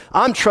acknowledge,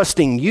 I'm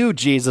trusting you,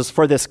 Jesus,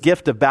 for this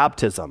gift of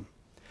baptism.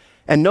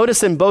 And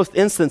notice in both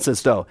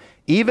instances, though,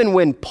 even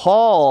when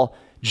Paul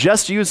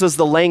just uses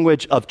the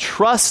language of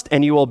trust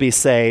and you will be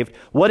saved,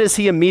 what does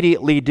he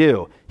immediately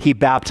do? He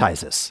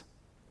baptizes.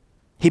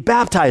 He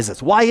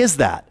baptizes. Why is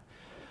that?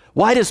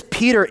 Why does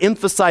Peter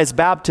emphasize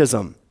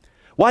baptism?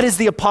 Why does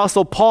the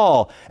Apostle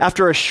Paul,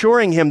 after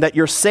assuring him that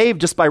you're saved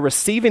just by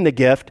receiving the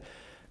gift,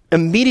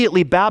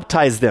 immediately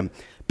baptize them?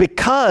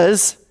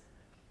 Because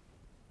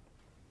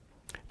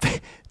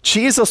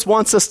Jesus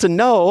wants us to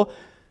know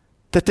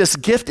that this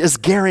gift is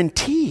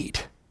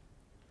guaranteed.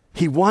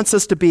 He wants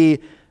us to be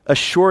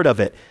assured of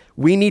it.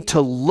 We need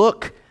to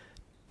look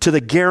to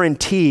the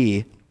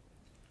guarantee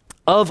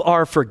of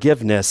our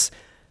forgiveness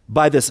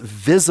by this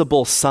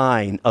visible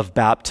sign of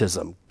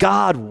baptism.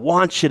 God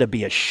wants you to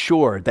be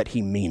assured that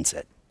he means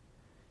it.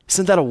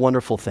 Isn't that a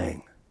wonderful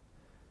thing?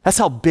 That's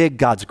how big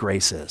God's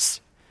grace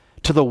is.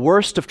 To the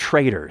worst of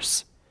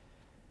traitors,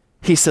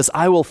 he says,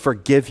 I will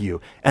forgive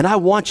you. And I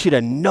want you to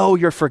know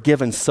you're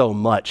forgiven so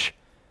much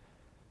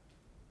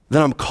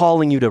that I'm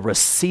calling you to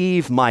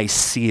receive my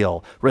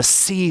seal,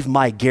 receive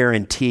my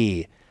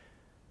guarantee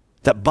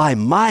that by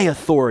my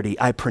authority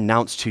I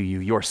pronounce to you,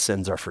 your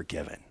sins are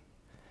forgiven.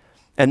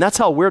 And that's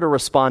how we're to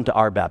respond to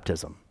our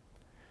baptism.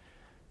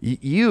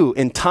 You,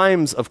 in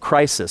times of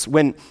crisis,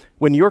 when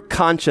your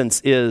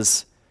conscience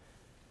is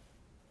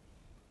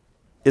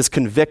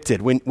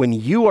convicted, when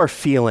you are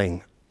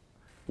feeling,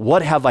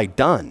 what have I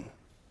done?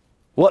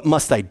 What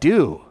must I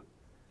do?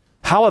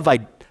 How have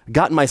I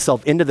gotten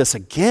myself into this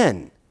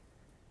again?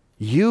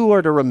 You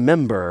are to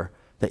remember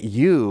that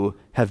you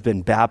have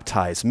been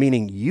baptized,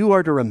 meaning you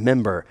are to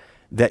remember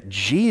that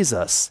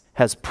Jesus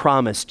has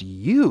promised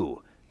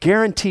you,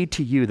 guaranteed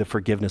to you, the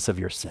forgiveness of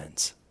your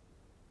sins.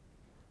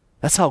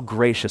 That's how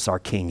gracious our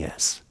King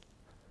is,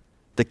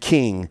 the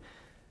King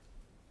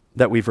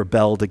that we've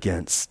rebelled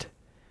against.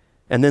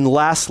 And then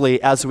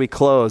lastly, as we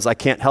close, I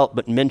can't help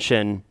but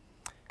mention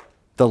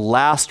the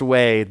last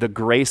way the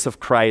grace of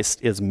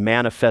Christ is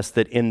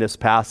manifested in this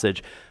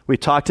passage. We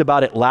talked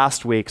about it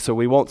last week, so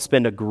we won't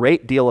spend a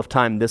great deal of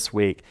time this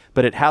week,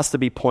 but it has to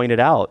be pointed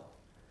out.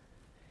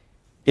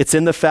 It's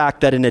in the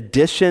fact that in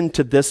addition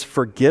to this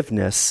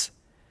forgiveness,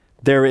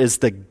 there is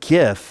the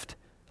gift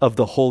of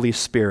the Holy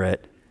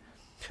Spirit.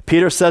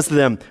 Peter says to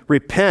them,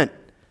 repent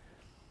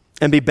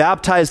and be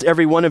baptized,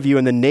 every one of you,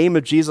 in the name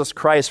of Jesus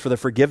Christ for the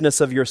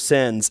forgiveness of your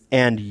sins,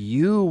 and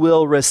you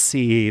will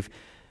receive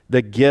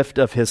the gift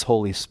of his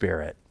Holy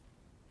Spirit.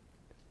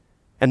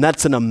 And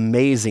that's an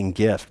amazing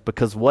gift,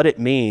 because what it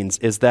means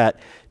is that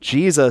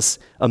Jesus,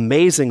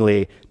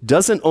 amazingly,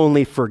 doesn't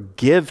only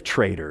forgive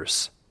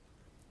traitors.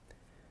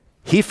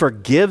 He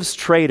forgives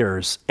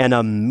traitors and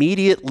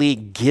immediately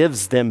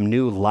gives them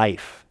new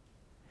life.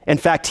 In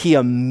fact, he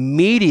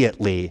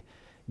immediately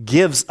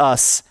gives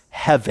us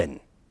heaven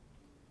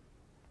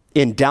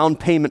in down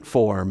payment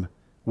form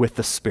with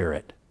the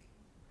Spirit.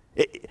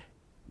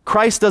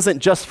 Christ doesn't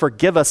just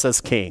forgive us as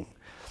King,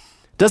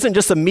 doesn't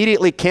just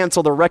immediately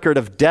cancel the record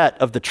of debt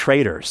of the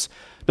traitors,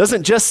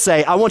 doesn't just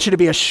say, I want you to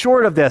be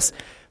assured of this,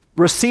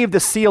 receive the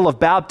seal of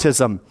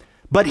baptism,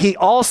 but he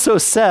also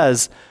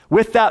says,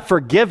 with that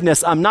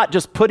forgiveness, I'm not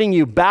just putting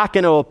you back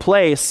into a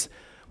place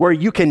where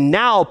you can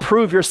now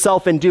prove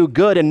yourself and do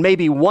good and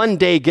maybe one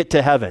day get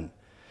to heaven.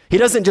 He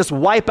doesn't just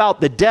wipe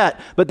out the debt,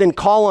 but then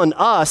call on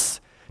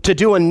us to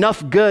do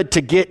enough good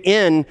to get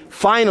in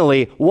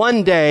finally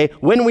one day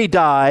when we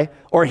die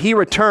or he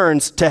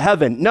returns to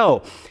heaven.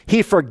 No,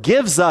 he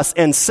forgives us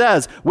and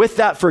says with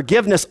that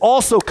forgiveness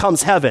also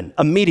comes heaven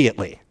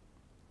immediately.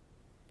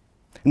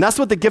 And that's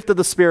what the gift of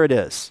the Spirit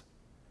is.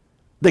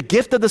 The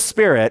gift of the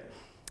Spirit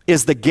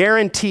is the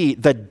guarantee,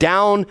 the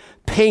down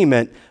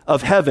payment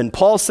of heaven.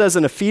 Paul says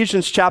in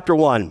Ephesians chapter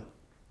 1,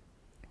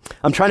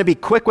 I'm trying to be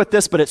quick with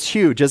this, but it's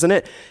huge, isn't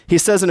it? He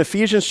says in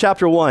Ephesians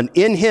chapter 1,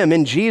 in him,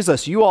 in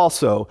Jesus, you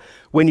also,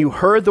 when you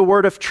heard the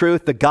word of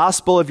truth, the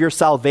gospel of your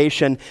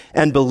salvation,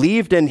 and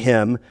believed in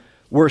him,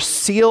 were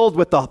sealed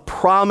with the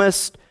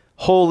promised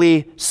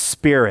Holy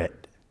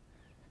Spirit.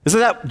 Isn't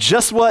that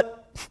just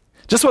what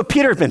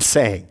Peter had been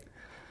saying?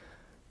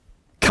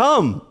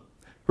 Come,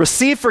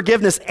 receive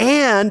forgiveness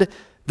and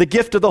the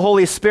gift of the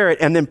Holy Spirit.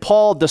 And then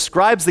Paul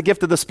describes the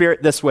gift of the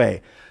Spirit this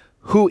way,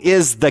 who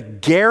is the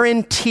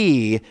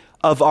guarantee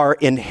of our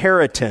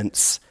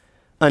inheritance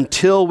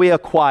until we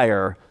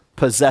acquire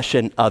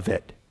possession of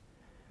it.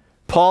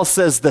 Paul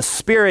says the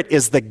Spirit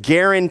is the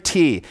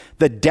guarantee,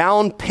 the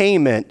down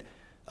payment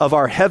of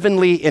our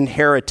heavenly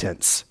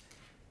inheritance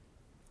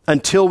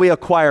until we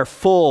acquire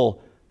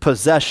full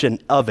possession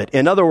of it.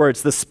 In other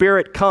words, the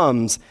Spirit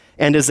comes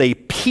and is a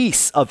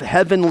piece of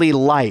heavenly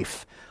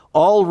life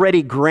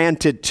already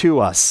granted to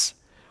us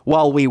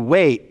while we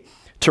wait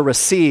to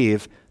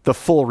receive the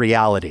full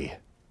reality.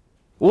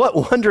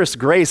 What wondrous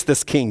grace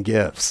this King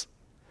gives.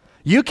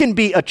 You can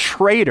be a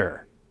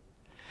traitor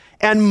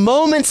and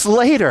moments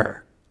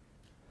later,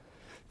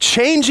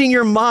 changing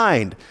your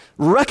mind,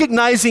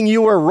 recognizing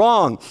you were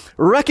wrong,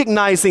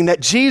 recognizing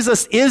that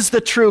Jesus is the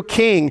true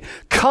King,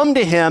 come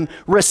to him,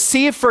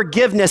 receive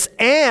forgiveness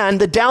and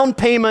the down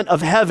payment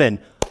of heaven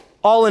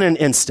all in an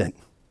instant.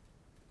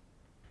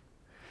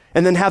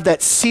 And then have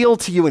that sealed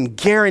to you and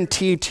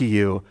guaranteed to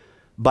you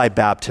by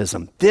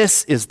baptism.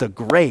 This is the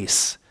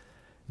grace.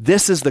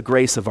 This is the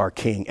grace of our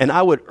King. And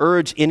I would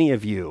urge any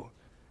of you,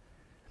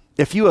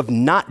 if you have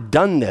not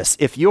done this,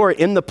 if you are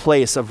in the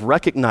place of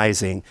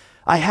recognizing,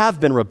 I have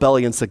been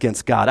rebellious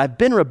against God, I've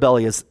been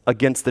rebellious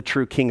against the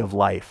true King of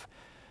life,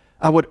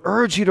 I would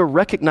urge you to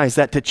recognize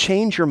that, to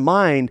change your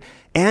mind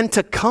and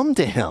to come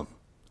to him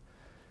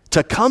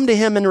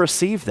and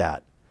receive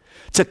that,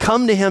 to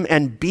come to him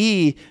and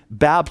be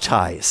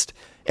baptized.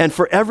 And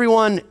for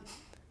everyone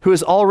who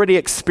has already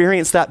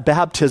experienced that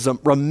baptism,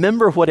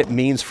 remember what it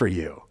means for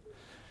you.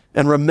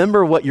 And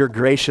remember what your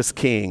gracious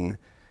King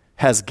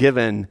has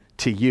given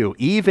to you,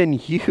 even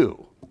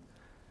you,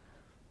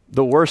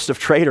 the worst of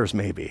traitors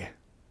maybe.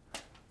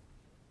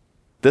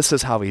 This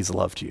is how he's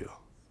loved you.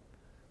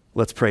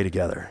 Let's pray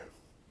together.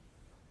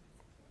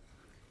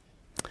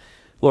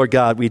 Lord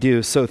God, we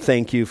do so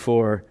thank you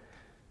for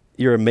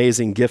your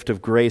amazing gift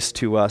of grace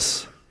to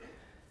us,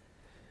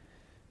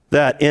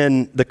 that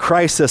in the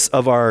crisis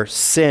of our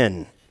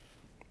sin,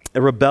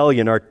 a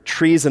rebellion, our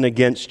treason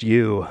against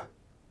you,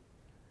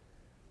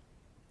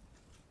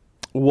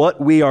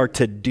 what we are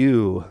to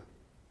do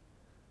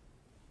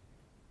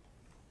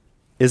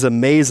is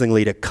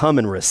amazingly to come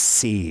and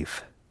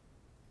receive.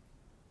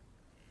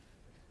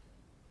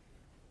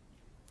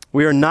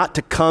 We are not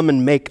to come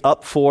and make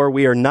up for.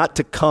 We are not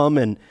to come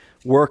and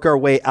work our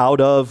way out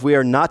of. We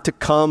are not to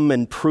come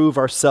and prove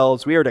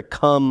ourselves. We are to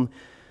come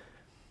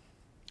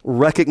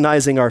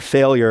recognizing our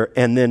failure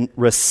and then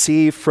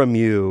receive from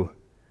you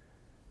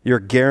your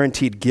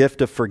guaranteed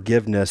gift of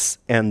forgiveness,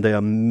 and the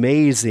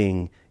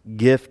amazing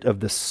gift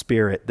of the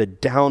Spirit, the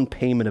down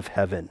payment of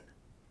heaven.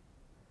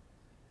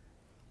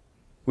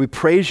 We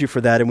praise you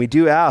for that, and we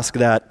do ask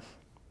that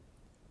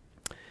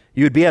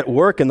you would be at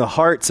work in the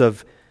hearts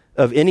of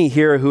any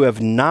here who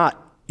have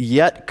not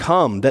yet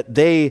come, that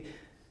they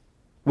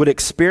would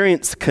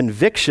experience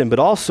conviction, but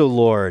also,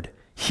 Lord,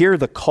 hear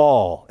the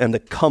call and the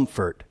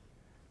comfort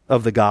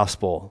of the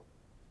gospel.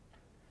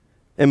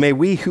 And may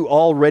we who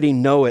already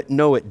know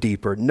it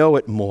deeper, know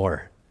it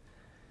more,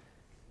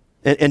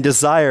 and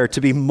desire to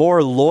be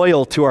more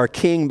loyal to our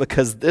King,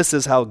 because this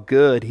is how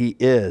good he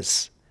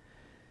is.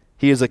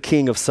 He is a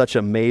King of such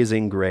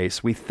amazing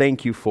grace. We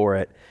thank you for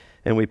it,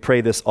 and we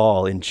pray this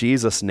all in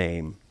Jesus'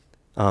 name.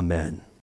 Amen.